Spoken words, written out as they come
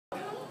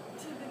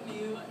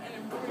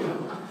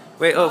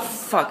Wait, oh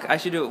fuck, I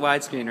should do it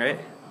widescreen, right?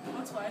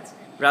 What's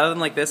widescreen? Rather than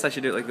like this, I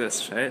should do it like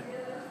this, right?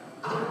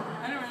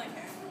 I don't really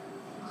care.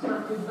 You're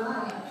the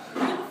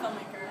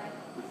filmmaker.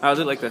 I'll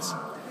do it like this.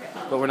 Okay.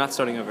 But we're not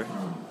starting over.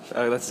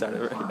 Let's start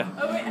over. Yeah.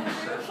 Oh wait,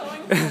 have you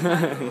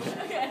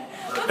filming? Okay,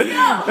 let's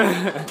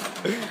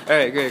go!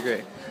 Alright,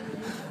 great.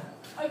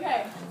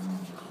 Okay,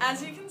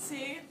 as you can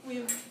see,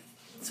 we've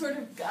sort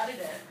of gutted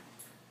it.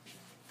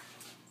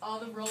 All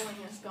the rolling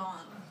is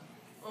gone.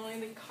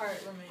 Only the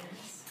cart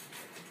remains.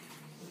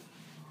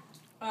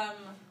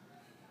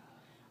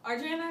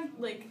 RJ and I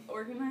like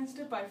organized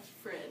it by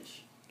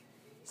fridge,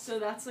 so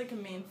that's like a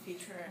main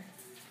feature.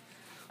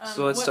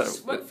 So let's start.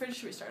 What fridge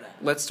should we start at?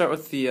 Let's start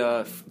with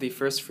the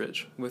first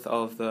fridge with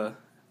all of the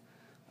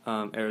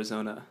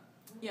Arizona.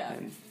 Yeah.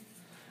 And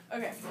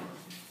Okay.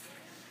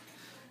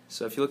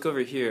 so if you look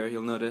over here,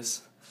 you'll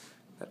notice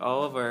that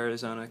all of our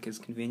Arizona is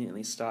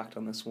conveniently stocked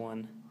on this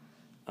one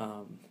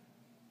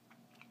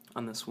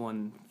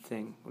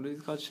thing. What is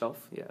it called?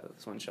 Shelf? Yeah,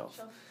 this one shelf.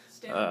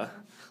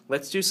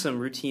 Let's do some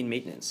routine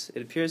maintenance.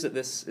 It appears that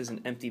this is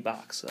an empty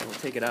box, so we'll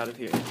take it out of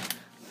here.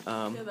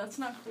 Yeah, that's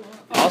not cool.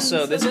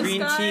 Also, So this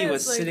green guy tea is,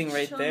 was like, sitting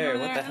right chilling there. over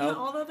What the and hell?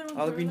 All the other ones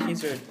All the are green around.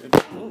 teas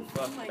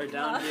my are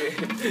down God. here.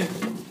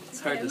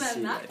 It's hard to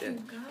see. That can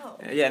go.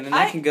 Yeah, and then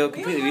that can go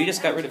completely. We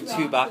just got rid of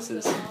 2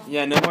 boxes.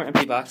 Yeah, no more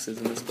empty boxes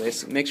in this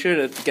place. Make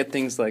sure to get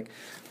things like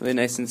really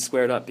nice and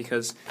squared up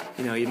because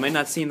you might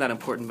not seem that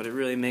important, but it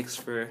really makes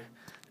for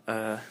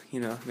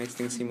makes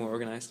things seem more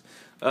organized.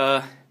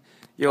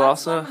 You'll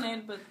also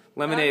lemonade, but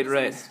lemonade, that was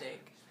right? A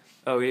mistake.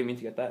 Oh, we didn't mean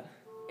to get that.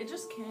 It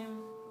just came.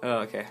 Oh,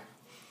 okay.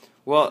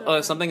 Well,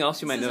 So, something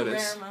else you might this is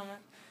notice a rare moment.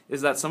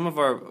 is that some of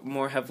our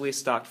more heavily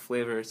stocked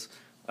flavors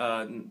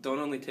don't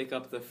only take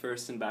up the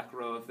first and back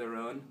row of their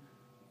own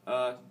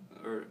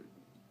or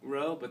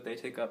row, but they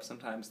take up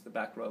sometimes the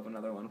back row of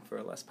another one for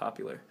a less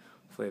popular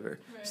flavor.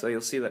 Right. So you'll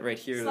see that right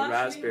here, the Slash,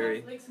 raspberry. we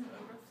have, like, some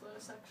overflow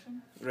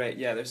section. Right,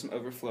 yeah, there's some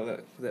overflow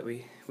that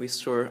we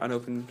store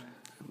unopened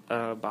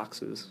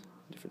boxes,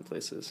 different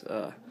places.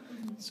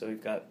 So we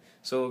got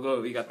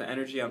the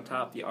energy on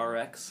top, the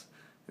RX.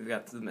 We've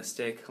got the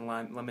mistake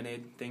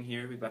lemonade thing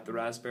here. We've got the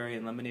raspberry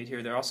and lemonade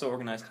here. They're also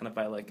organized kind of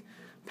by like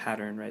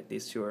pattern, right?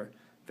 These two are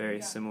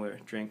very similar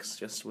drinks,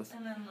 just with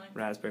And then, like,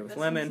 raspberry with this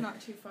lemon. one's not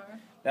too far.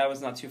 That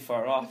was not too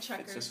far off. It's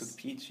checkers. just with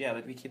peach. Yeah,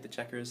 we keep the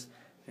checkers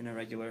in a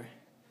regular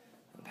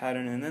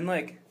pattern. And then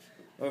like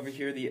over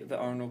here, the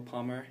Arnold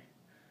Palmer,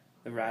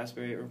 the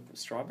raspberry or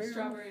strawberry.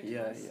 Strawberry.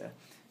 Yeah, yes. yeah.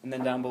 And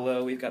then down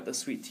below, we've got the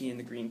sweet tea and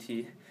the green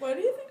tea. Why do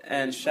you think?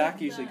 And there's, Shaq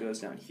like, usually that? goes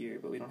down here,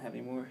 but we don't have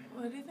any more.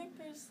 Why do you think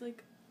there's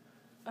like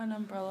an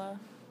umbrella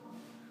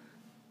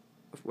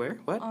Where?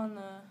 What? on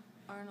the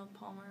Arnold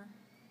Palmer?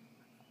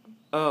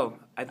 Oh,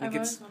 I I've think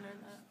always it's. wondered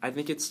that. I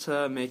think it's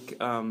to make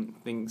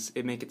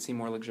make it seem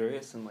more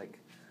luxurious and like,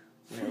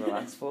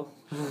 relaxful.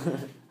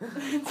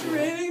 It's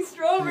raining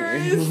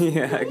strawberries.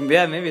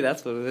 yeah, maybe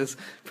that's what it is.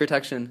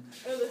 Protection.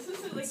 Oh, this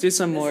is like. Let's do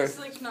some more. This is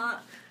like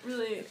not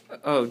really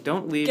Oh,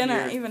 don't leave gonna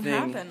your even thing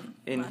happen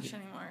in. much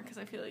anymore because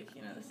I feel like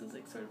this is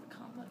like sort of a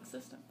complex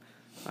system.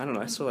 I don't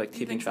know. I still like You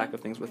keeping think track so?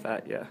 of things with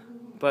that. Yeah,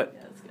 but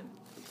Yeah, that's good.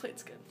 The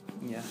plate's good.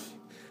 yeah.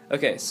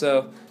 Okay,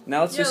 so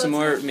now let's do some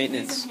more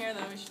maintenance. In here,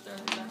 though. We should start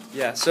with that.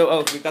 Yeah. So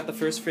we've got the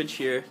first fridge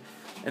here,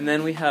 and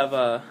then we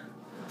have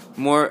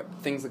more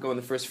things that go in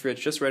the first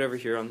fridge just right over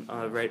here on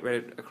right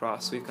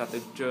across. We've got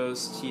the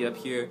Joe's tea up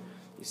here.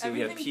 You see we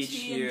have Everything peach tea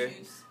here. and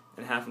juice.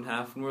 And half,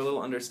 and we're a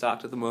little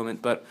understocked at the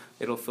moment, but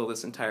it'll fill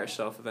this entire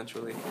shelf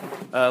eventually.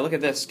 Look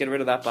at this, get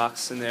rid of that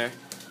box in there,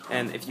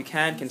 and if you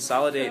can,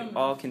 consolidate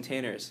all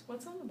containers.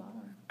 What's on the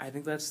bottom? I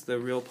think that's the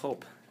real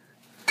pulp,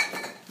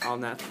 all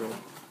natural.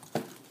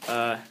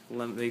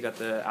 We got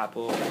the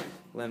apple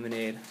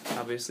lemonade,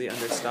 obviously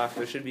understocked.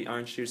 There should be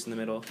orange juice in the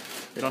middle.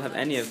 They don't have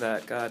any of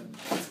that, God.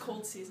 It's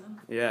cold season.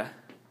 Yeah,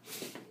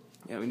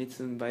 we need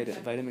some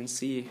vitamin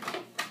C.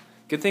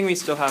 Good thing we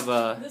still have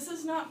This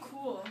is not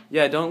cool.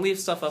 Yeah, don't leave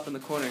stuff up in the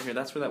corner here.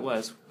 That's where that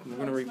was. We're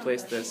gonna That's not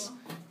replace that this. cool.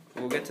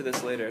 We'll get to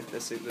this later.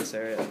 This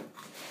area.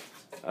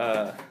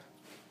 But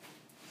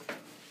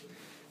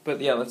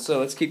yeah,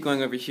 let's keep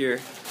going over here.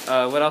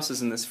 What else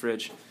is in this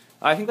fridge?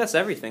 I think that's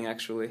everything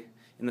actually.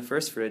 In the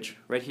first fridge,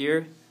 right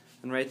here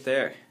and right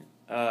there.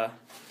 And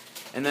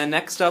then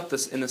next up,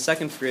 in the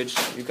second fridge,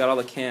 we've got all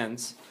the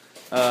cans.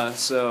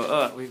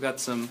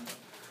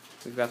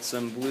 We've got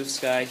some Blue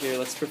Sky here.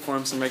 Let's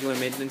perform some regular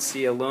maintenance.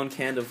 See a lone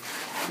can of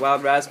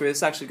wild raspberry.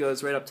 This actually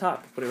goes right up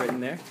top. Put it right in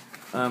there.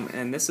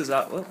 And this is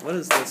what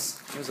is this?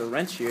 There's a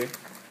wrench here.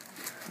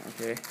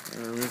 Okay, I'm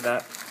gonna remove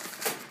that.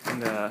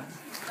 And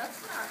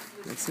That's not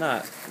it's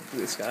not Blue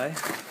Blue Sky.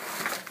 Sky.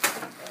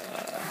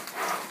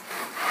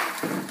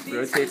 These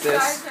Rotate Blue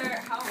this. Skies are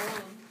how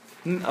old?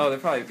 Oh, they're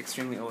probably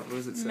extremely old. What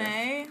does it say?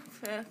 May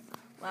 5th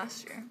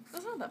last year.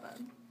 That's not that bad.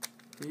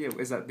 Yeah,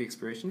 is that the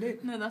expiration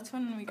date? No, that's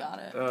when we got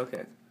it. Oh,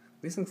 okay.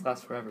 These things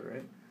last forever,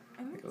 right?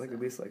 I think Like so.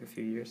 at least like a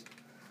few years,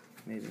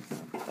 maybe.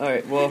 All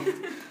right. Well,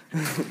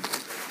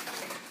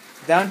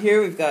 down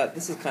here we've got.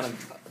 This is kind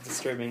of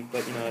disturbing,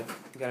 but we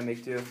gotta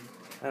make do.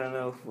 I don't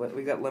know what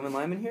we got. Lemon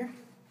lime in here.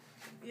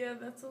 Yeah,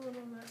 that's a little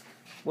bit.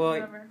 Well,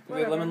 Whatever.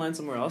 we have lemon line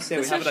somewhere else. Yeah,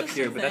 This we have is it up just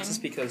here, a but that's thing.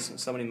 just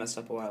because somebody messed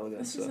up a while ago.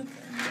 This is So a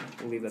thing.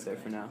 we'll leave that there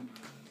for now.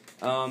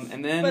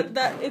 And then. But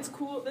that it's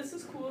cool. This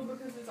is cool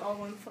because it's all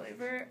one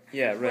flavor.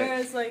 Yeah, right.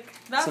 Whereas like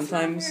that's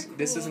sometimes not very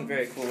this cool. isn't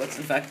very cool. Let's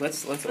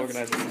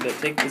organize this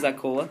a bit. Is that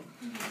cola?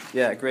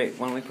 Yeah, great.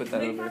 Why don't we put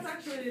that I think over?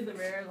 that's actually the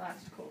rare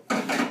last cola.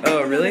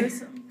 Oh, really? There's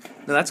some-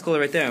 No, that's cola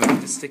right there. I'm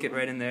going to stick it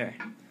right in there.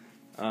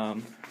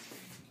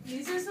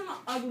 These are some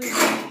ugly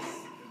drinks.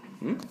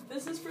 Hmm?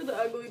 This is for the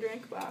ugly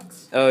drink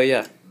box. Oh,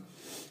 yeah.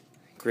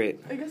 Great.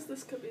 I guess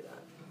this could be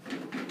that.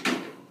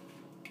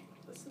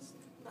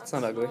 That's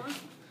not ugly.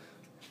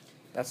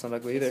 That's not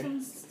ugly either. This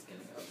one's gonna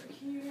go over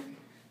here.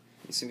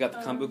 So you've got the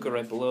kombucha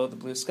right below the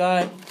blue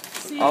sky.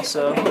 See,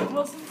 Also- okay,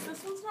 well, since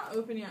this one's not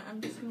open yet, I'm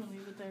just gonna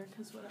leave it there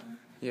because whatever.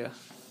 Yeah.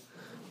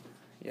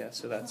 Yeah,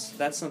 so that's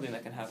something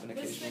that can happen This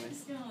occasionally.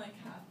 thing's gonna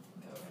like go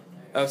right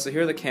there. Oh, so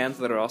here are the cans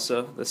that are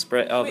also the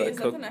Sprite, Wait, the is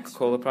that the next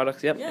Coca-Cola one?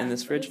 products. Yep, Yeah, in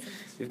this that fridge. is in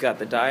this We've got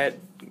the Diet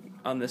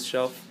on this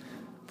shelf,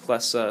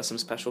 plus some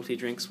specialty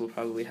drinks. We'll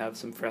probably have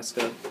some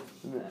Fresca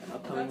in the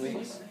upcoming That's weeks.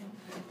 amazing.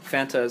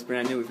 Fanta is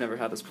brand new. We've never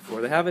had this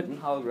before. They have it in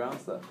hollow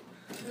grounds though.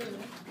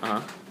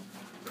 Really?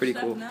 Pretty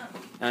cool. 7-Up.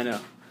 I know.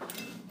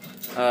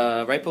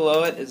 Right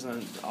below it is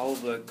all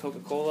of the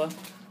Coca-Cola.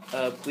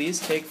 Please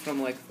take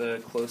from like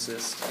the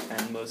closest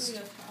and most,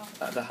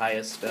 the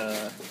highest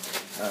Oh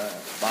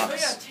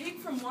box. yeah, take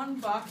from one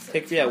box. at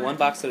Take a time. one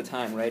box at a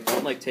time, right?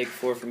 Don't like take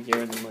 4 from here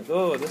and then like,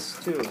 oh, this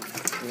too.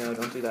 You know,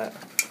 don't do that.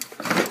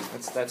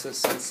 That's a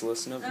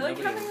senseless. I like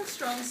nobody. having a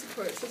strong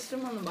support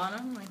system on the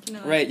bottom, like you know.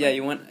 Right? Like, Yeah,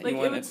 you want Like you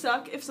it want would it.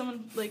 suck if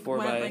someone like 4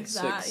 went by like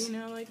that, 6. you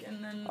know, like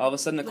and then. All of a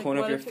sudden, the like, corner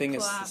of what your if it thing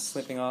is collapsed?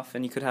 slipping off,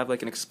 and you could have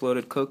like an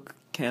exploded Coke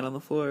can on the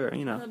floor. Or,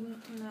 you know,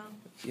 No.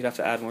 you'd have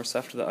to add more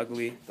stuff to the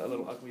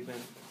little ugly bin.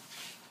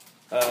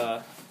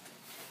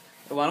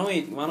 Why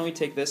don't we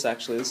take this?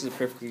 Actually, this is a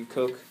perfectly good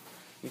Coke.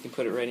 We can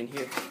put it right in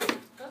here.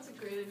 That's a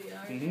great idea.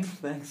 Mm-hmm.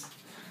 Thanks.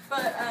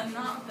 But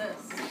not this.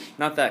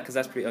 Not that, because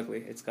that's pretty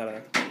ugly. It's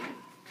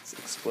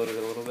exploded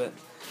a little bit.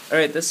 All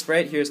right, this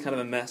Sprite here is kind of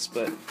a mess,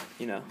 but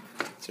you know,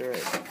 it's all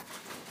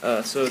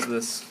right. So is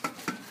this.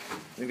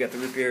 We've got the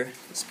root beer,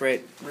 the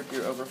Sprite root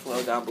beer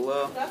overflow down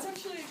below. That's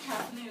actually a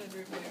caffeinated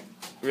root beer.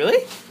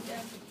 Really?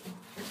 Yeah.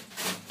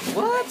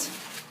 What? I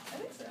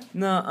think so.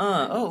 No.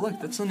 Oh, look,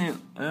 that's so new.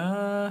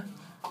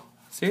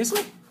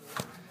 Seriously?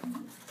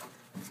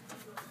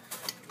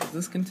 Does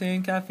this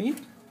contain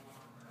caffeine?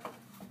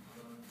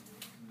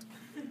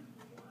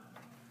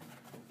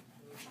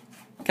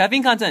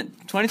 Caffeine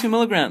content, 22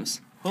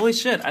 milligrams. Holy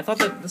shit, I thought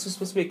that this was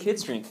supposed to be a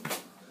kid's drink.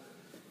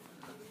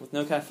 With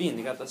no caffeine.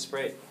 You got the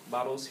Sprite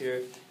bottles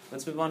here.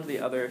 Let's move on to the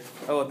other.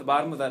 Oh, at the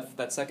bottom of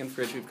that second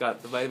fridge, we've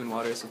got the vitamin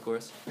waters, of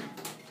course.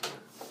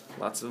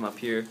 Lots of them up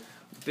here.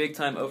 Big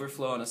time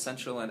overflow on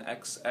Essential and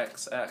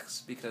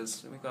XXX,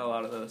 because we've got a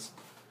lot of those.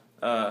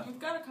 We've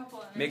got a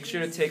couple. Make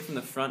sure to take from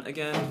the front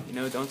again. You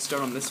know, don't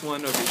start on this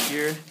one over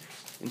here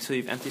until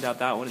you've emptied out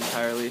that one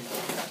entirely.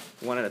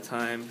 One at a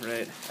time,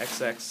 right?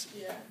 XX.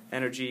 Yeah.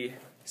 Energy.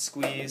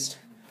 Squeezed.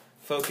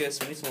 Focus.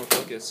 We need some more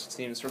focus.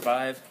 Team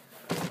survive.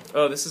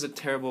 Oh, this is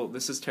terrible.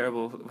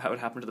 How would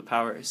happen to the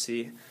power?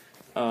 See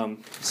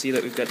that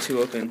we've got 2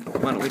 open.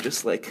 Why don't we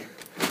just like?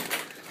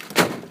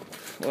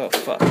 Whoa,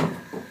 fuck.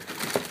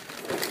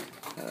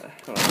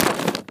 Hold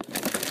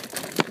on.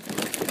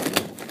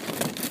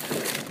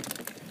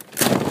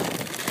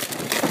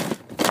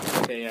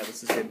 Okay, yeah,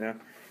 this is good now.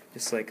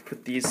 Just like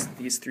put these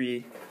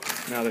 3,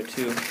 now they're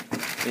 2,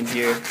 in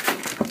here.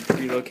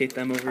 Relocate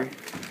them over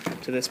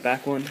to this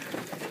back one,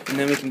 and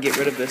then we can get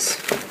rid of this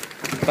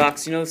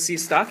box. You know, see,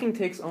 stocking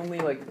takes only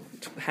like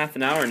half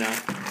an hour now.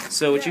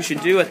 So what you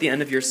should do at the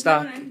end of your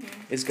stock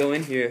is go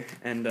in here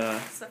and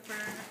Except for,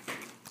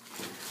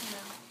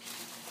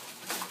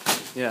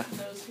 yeah.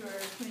 those who are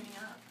cleaning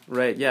up.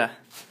 Right, yeah.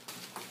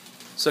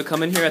 So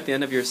come in here at the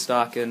end of your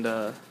stock and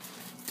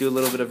do a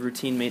little bit of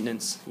routine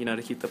maintenance, you know,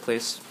 to keep the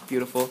place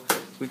beautiful.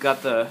 We've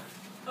got the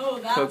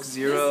Coke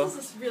Zero.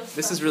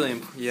 This is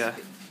really yeah.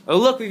 Oh,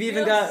 look, we've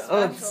even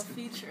got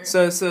feature.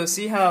 So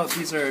see how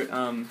these are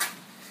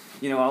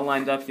you know, all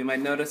lined up. You might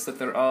notice that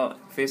they're all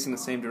facing the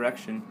same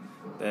direction.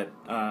 That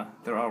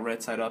they're all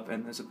right side up,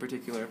 and there's a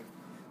particular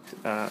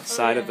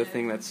side of the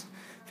thing that's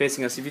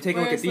facing us. If you take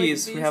a look at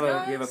these, we have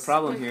a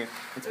problem here.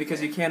 It's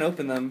because you can't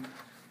open them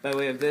by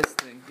way of this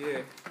thing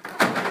here.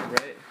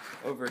 Right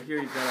over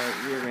here, you've got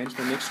to rearrange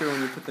them. Make sure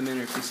when you put them in,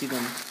 or if you see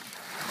them,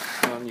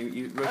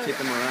 you rotate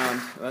them around.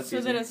 Oh, that's so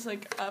easy. that it's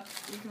like up.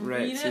 You can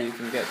right, read so it. you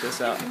can get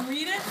this out. You can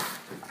read it.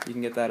 You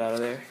can get that out of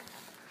there.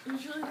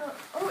 Usually don't.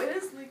 Oh, it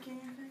is leaking,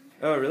 I think.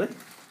 Oh, really?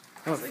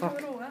 Oh, It's like fuck. a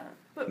little wet.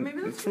 But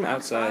maybe that's It's from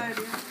outside.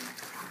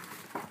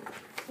 Yeah.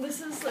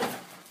 This is like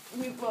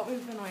what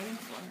we've been waiting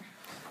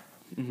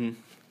for. Mhm.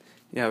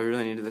 Yeah, we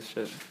really needed this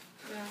shit.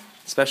 Yeah.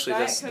 Especially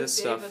Diet this Coke this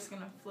Dave stuff. is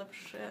gonna flip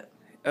shit.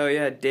 Oh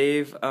yeah,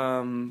 Dave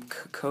Cohen.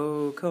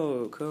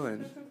 Coca-Cola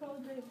Dave.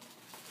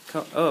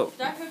 Oh,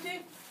 Diet Coke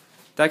Dave.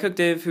 Diet Coke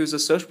Dave, who's a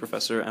social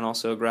professor and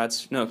also a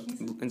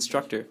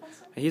instructor.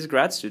 He's a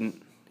grad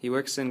student. He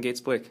works in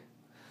Gates Blake.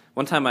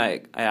 One time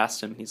I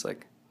asked him, he's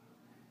like,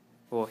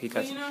 Well, he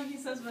got. Well, you know what he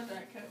says about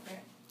Diet Coke,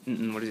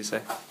 right? What does he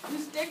say?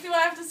 Whose dick do I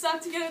have to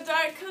suck to get a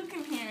Diet Coke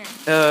in here?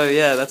 Oh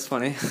yeah, that's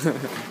funny.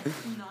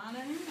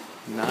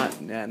 Not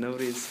anymore.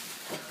 Nobody's.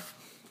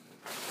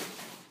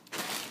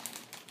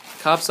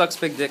 Cobb sucks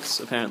big dicks,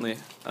 apparently,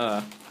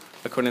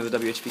 according to the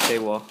WHPK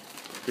wall,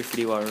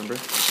 graffiti wall. Remember?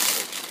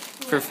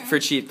 For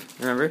cheap.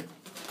 Remember?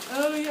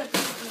 Oh yeah.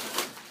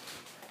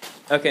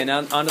 Okay,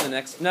 now on to the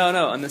next. No,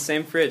 on the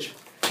same fridge.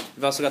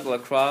 We've also got the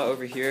LaCroix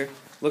over here.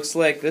 Looks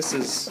like this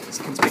is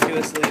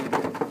conspicuously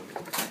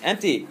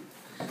empty.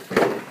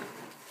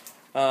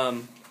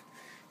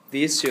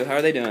 These two, how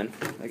are they doing?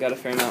 I got a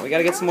fair amount. We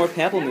gotta get some more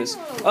pamplemousse.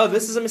 Oh,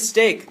 this is a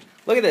mistake.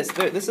 Look at this.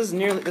 This is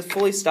nearly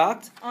fully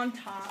stocked. On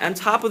top. On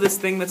top of this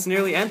thing that's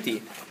nearly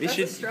empty. That's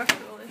a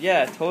structural issue.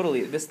 Yeah,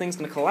 totally. This thing's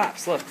gonna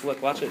collapse.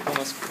 Look, watch it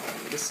almost.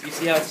 You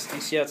see how it's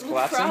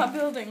collapsing? LaCroix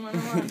building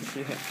 101.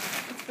 Yeah.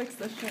 Let's fix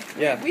this shit.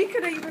 Yeah. We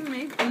could even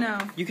make no.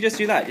 You could just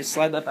do that. Just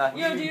slide that back.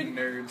 Yo, dude.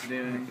 Nerds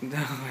doing. No,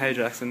 hey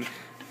Jackson.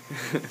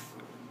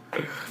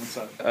 What's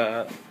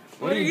up?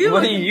 What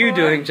are you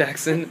doing,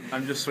 Jackson?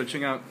 I'm just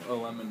switching out a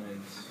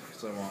lemonade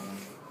because I want one.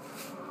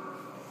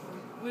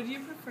 Would you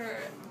prefer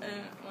an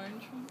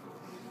orange one?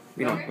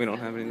 We don't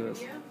have any of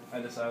those. I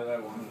decided I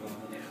wanted a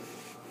lemonade.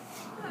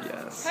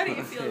 Yes. How do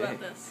you feel about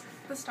this?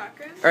 The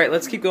stalker? All right,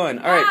 let's keep going.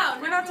 All right. Wow,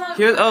 we're not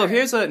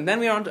talking. Then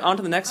we're on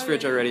to the next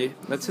fridge already.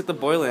 Let's hit the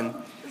boil-in.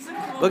 This is a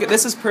cool Look,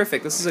 this is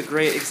perfect. This is a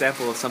great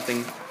example of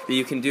something that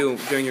you can do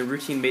during your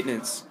routine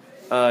maintenance.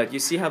 You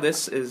see how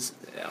this is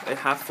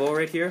half full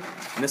right here,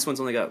 and this one's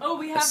only got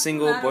we a have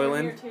single that over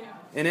boil-in here, too.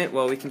 in it?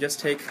 Well, we can just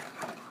take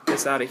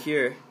this out of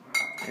here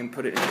and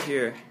put it in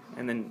here,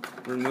 and then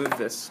remove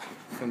this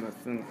from the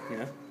thing, you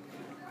know?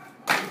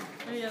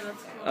 Oh yeah,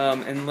 that's cool.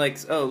 And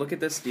look at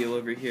this deal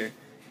over here.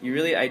 You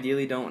really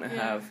ideally don't want to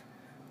have,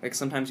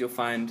 sometimes you'll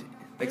find,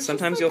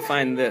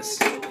 this.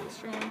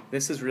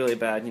 This is really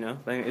bad, you know?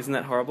 Like, isn't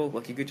that horrible?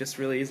 Look, you could just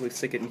really easily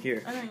stick it in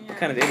here. I know, yeah. What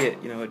kind of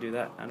idiot, would do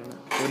that? I don't know.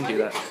 I wouldn't do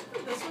that.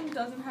 This one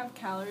doesn't have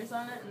calories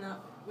on it, and that.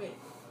 Wait.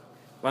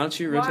 Why don't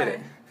you rotate it?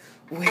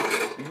 Wait,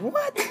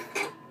 what?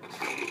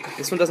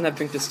 This one doesn't have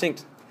drink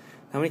distinct.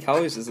 How many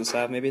calories does this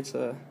have? Maybe it's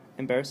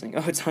embarrassing.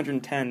 Oh, it's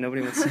 110.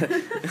 Nobody wants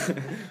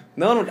to.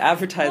 No one would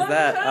advertise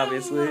that,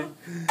 obviously.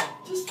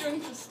 Just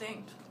drink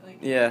distinct. Like,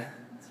 yeah.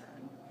 It's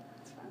fine.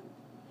 It's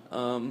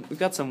fine. We've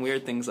got some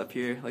weird things up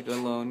here, like a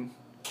lone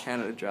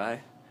Canada Dry.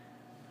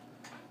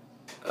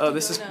 Oh,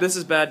 this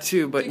is bad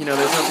too, but there's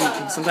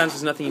nothing. Sometimes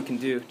there's nothing you can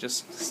do.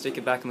 Just stick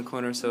it back in the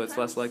corner so it's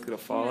less likely to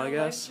fall, I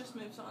guess. Life just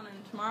moves on,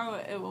 and tomorrow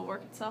it will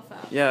work itself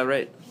out. Yeah,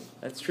 right.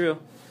 That's true.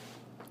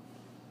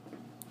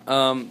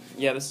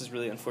 Yeah, this is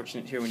really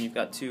unfortunate here when you've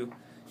got two.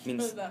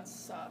 Oh, that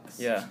sucks.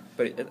 Yeah,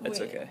 but it's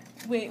okay.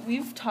 Wait,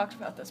 we've talked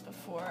about this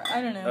before.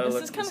 I don't know.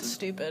 This is kind of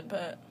stupid,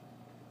 but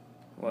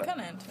what? I'm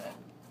kind of into it.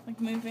 Like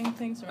moving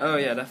things around. Oh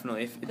yeah,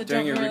 definitely.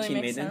 During your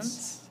routine maintenance.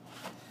 Sense.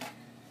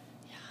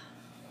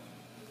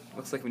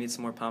 Looks like we need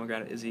some more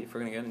pomegranate Izzy if we're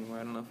gonna get any more.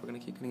 I don't know if we're gonna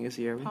keep getting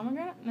Izzy, are we?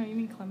 Pomegranate? No, you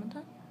mean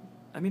clementine?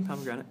 I mean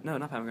pomegranate. No,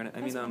 not pomegranate.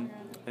 That's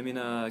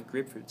pomegranate.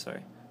 Grapefruit.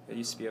 Sorry, it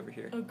used to be over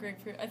here. Oh,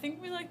 grapefruit. I think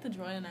we like the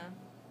Joya now.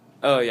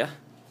 Oh yeah,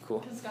 cool.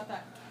 Because it's got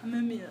that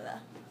mamila.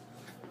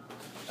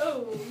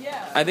 Oh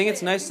yeah. I think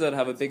it's nice to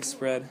have a big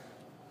spread.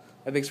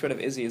 A big spread of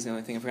Izzy is the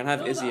only thing. If we're gonna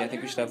have Izzy, I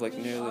think we should have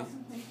nearly.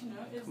 Awesome thing to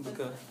know is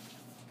Okay.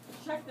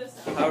 check this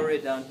out. Power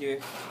it down here.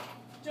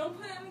 Don't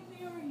put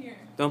anything over here.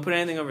 Don't put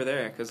anything over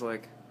there, cause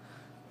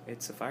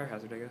it's a fire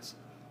hazard, I guess.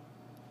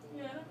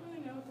 Yeah, I don't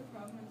really know what the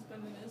problem is, but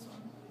it is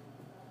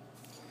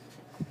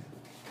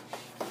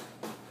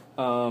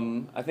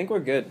one. I think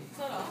we're good. Is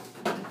that all?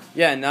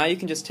 Yeah, now you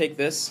can just take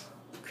this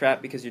crap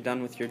because you're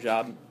done with your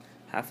job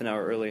half an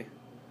hour early.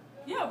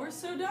 Yeah, we're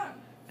so done.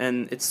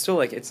 And it's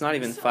still it's not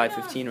even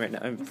 5:15 right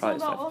now. We Probably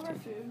sold out all of our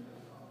 5:15. food.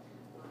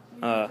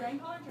 We Uh,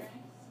 drank all our drinks.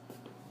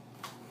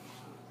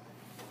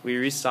 We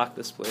restocked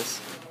this place.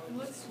 It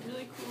looks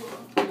really cool.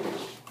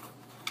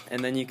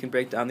 And then you can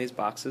break down these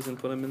boxes and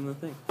put them in the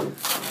thing.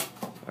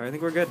 Alright, I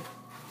think we're good.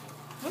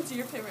 What's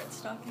your favorite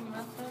stocking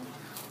method?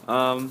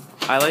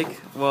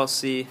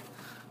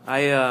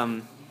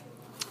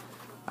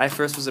 I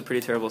first was a pretty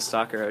terrible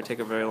stalker. It would take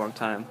a very long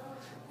time.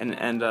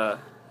 Oh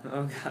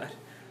god.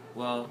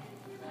 Well,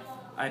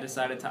 I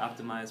decided to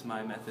optimize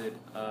my method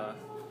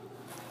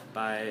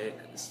by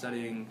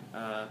studying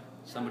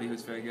somebody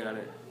who's very good at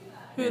it.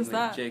 Who is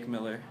that? Jake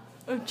Miller.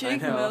 Oh,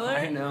 Jake Miller? Miller?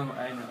 I know,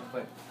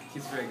 but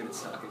he's very good at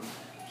stalking.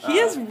 He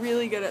is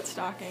really good at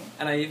stalking.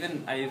 And I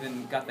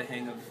even got the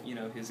hang of,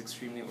 his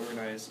extremely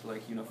organized,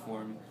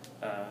 uniform,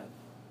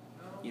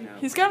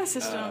 He's got a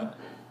system.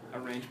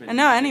 Arrangement. And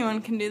now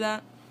anyone can do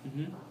that.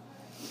 Mm-hmm.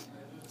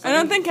 I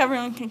don't think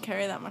everyone can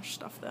carry that much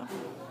stuff, though.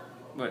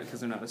 What, because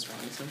they're not as strong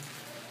as him?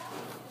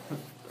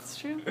 That's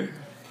true.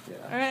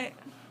 Yeah. Alright.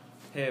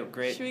 Hey,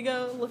 great. Should we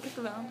go look at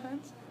the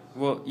Valentine's?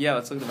 Well, yeah,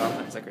 let's look at the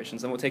Valentine's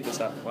decorations, and we'll take this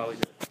out while we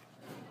do it.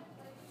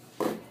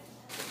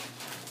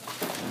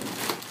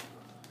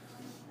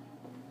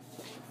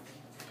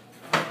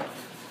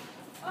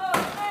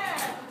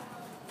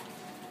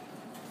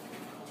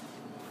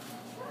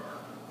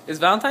 Is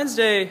Valentine's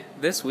Day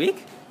this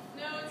week?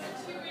 No,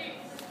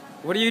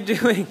 What are you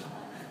doing?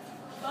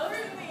 Those are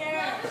in the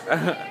air.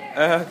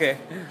 Okay,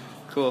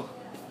 cool.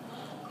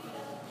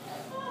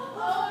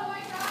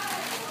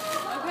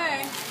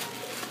 Okay.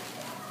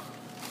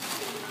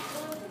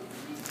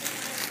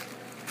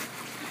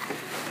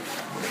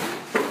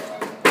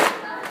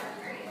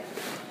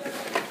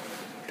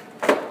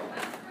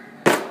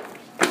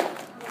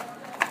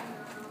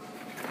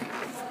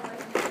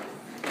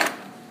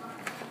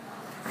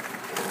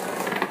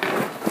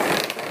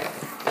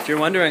 If you're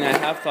wondering, I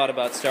have thought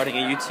about starting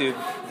a YouTube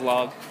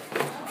vlog.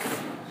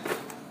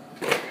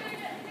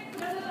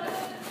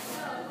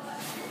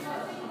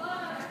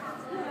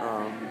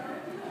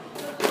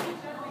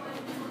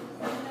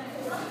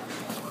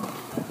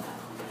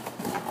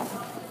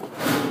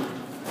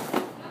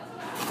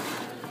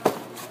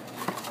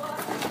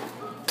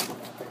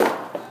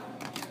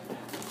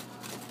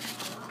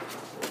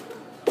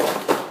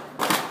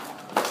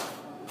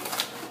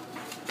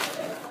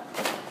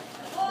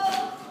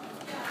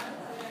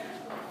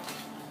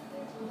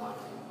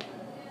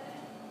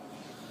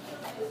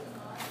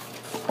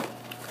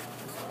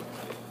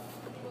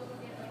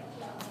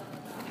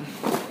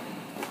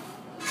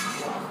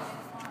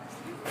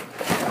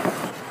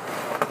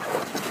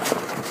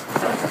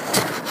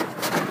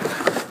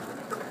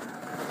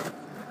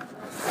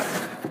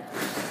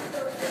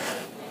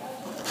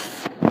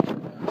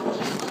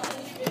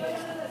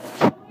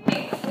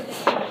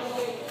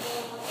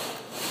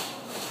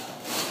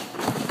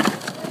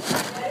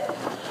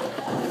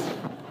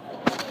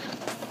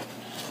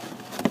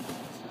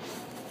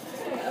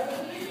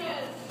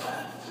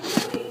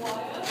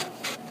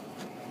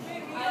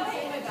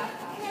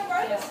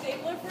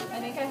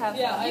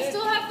 Yeah, you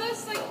still have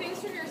those like things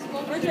from your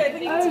school project. I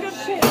think it's a good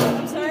shit.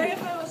 I'm sorry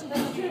if I wasn't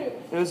true.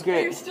 It was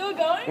great. You're still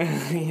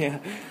going? Yeah.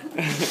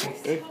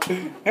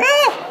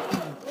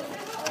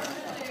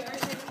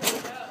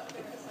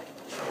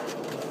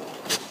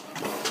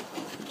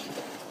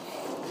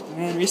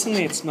 Man,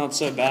 recently it smelled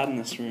so bad in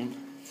this room.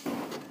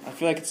 I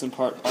feel like it's in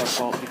part our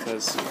fault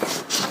because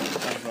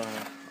of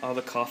all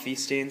the coffee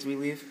stains we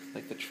leave,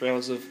 like the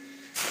trails of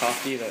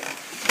coffee that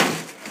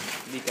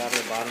leak out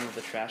of the bottom of the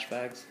trash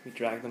bags. We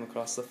drag them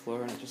across the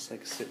floor and it just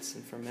like sits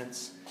and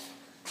ferments.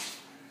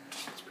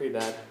 It's pretty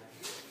bad. I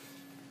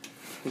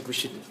think we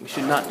should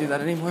not do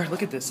that anymore.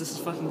 Look at this. This is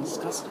fucking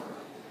disgusting.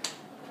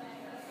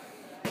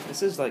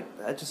 This is like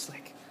just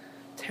like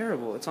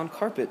terrible. It's on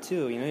carpet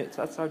too. You know,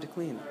 that's hard to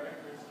clean.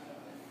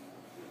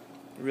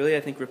 It really,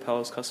 I think,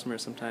 repels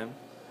customers sometimes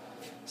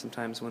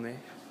when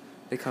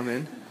they come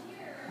in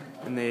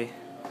and they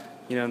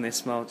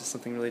smell just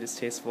something really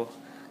distasteful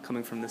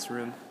coming from this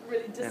room.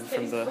 And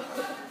from the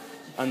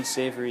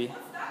unsavory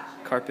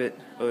carpet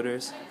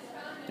odors.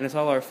 And it's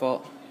all our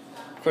fault.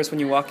 Of course, when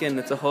you walk in,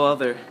 it's a whole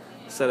other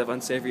set of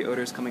unsavory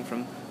odors coming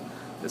from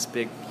this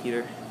big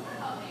heater.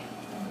 I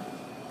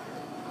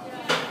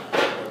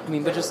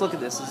mean, but just look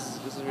at this.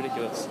 This is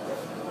ridiculous.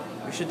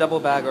 We should double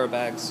bag our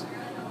bags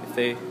if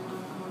they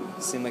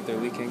seem like they're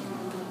leaking.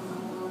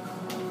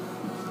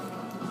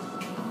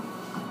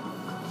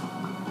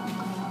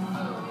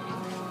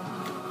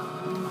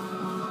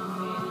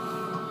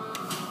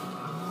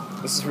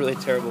 This is a really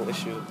terrible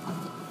issue.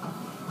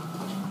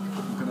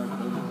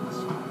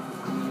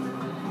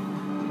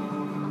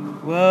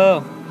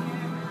 Whoa!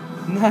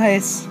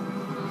 Nice!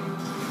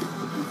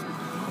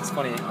 It's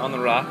funny, on the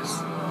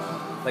rocks,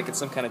 like it's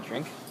some kind of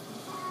drink,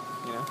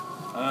 you know?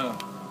 Oh.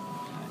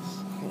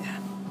 Nice. Yeah.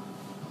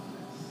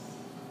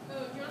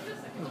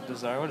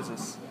 Bizarre, what is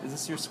this? Is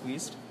this your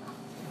squeezed?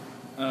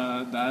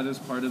 That is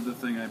part of the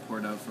thing I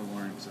poured out for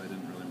Lauren, so I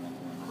didn't really want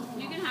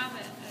one. You can have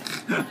it.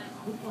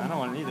 I don't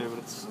want it either, but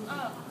it's...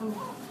 Oh.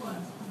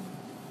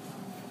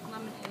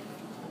 Lemonade.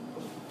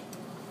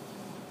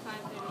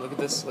 Look at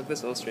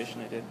this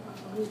illustration I did.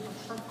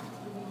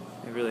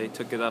 I really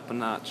took it up a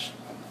notch.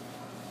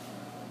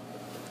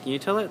 Can you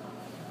tell it?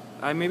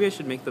 Maybe I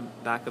should make the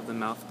back of the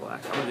mouth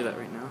black. I'm gonna do that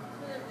right now.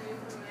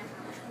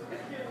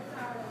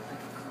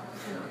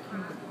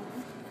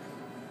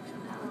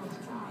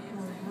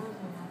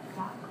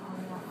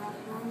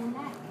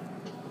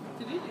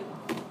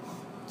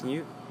 Can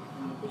you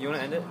want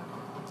to end it?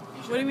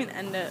 What do you mean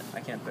end it? I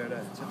can't turn it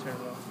off. So turn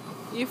it off.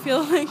 You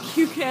feel like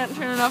you can't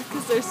turn it off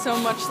because there's so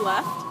much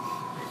left?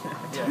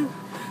 Yeah.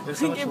 There's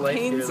so Think much it light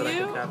here pains that I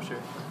you? can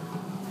capture.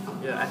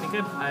 Yeah, I think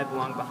I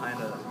belong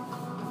behind a...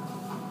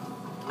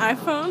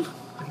 iPhone?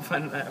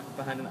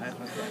 behind an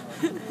iPhone.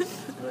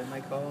 Really, am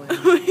I calling?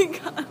 Oh my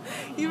god.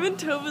 Even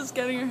Tova's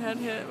getting her head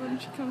hit when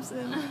she comes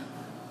in.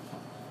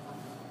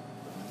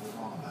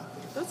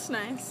 That's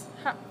nice.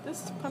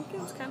 This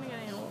pumpkin's kind of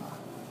getting old.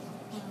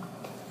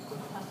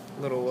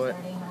 Little what?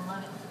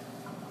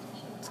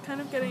 It's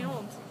kind of getting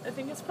old. I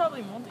think it's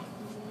probably moldy.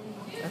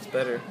 That's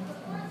better.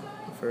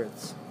 For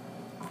its...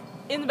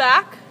 In the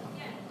back?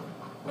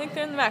 I think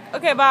they're in the back.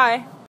 Okay, bye.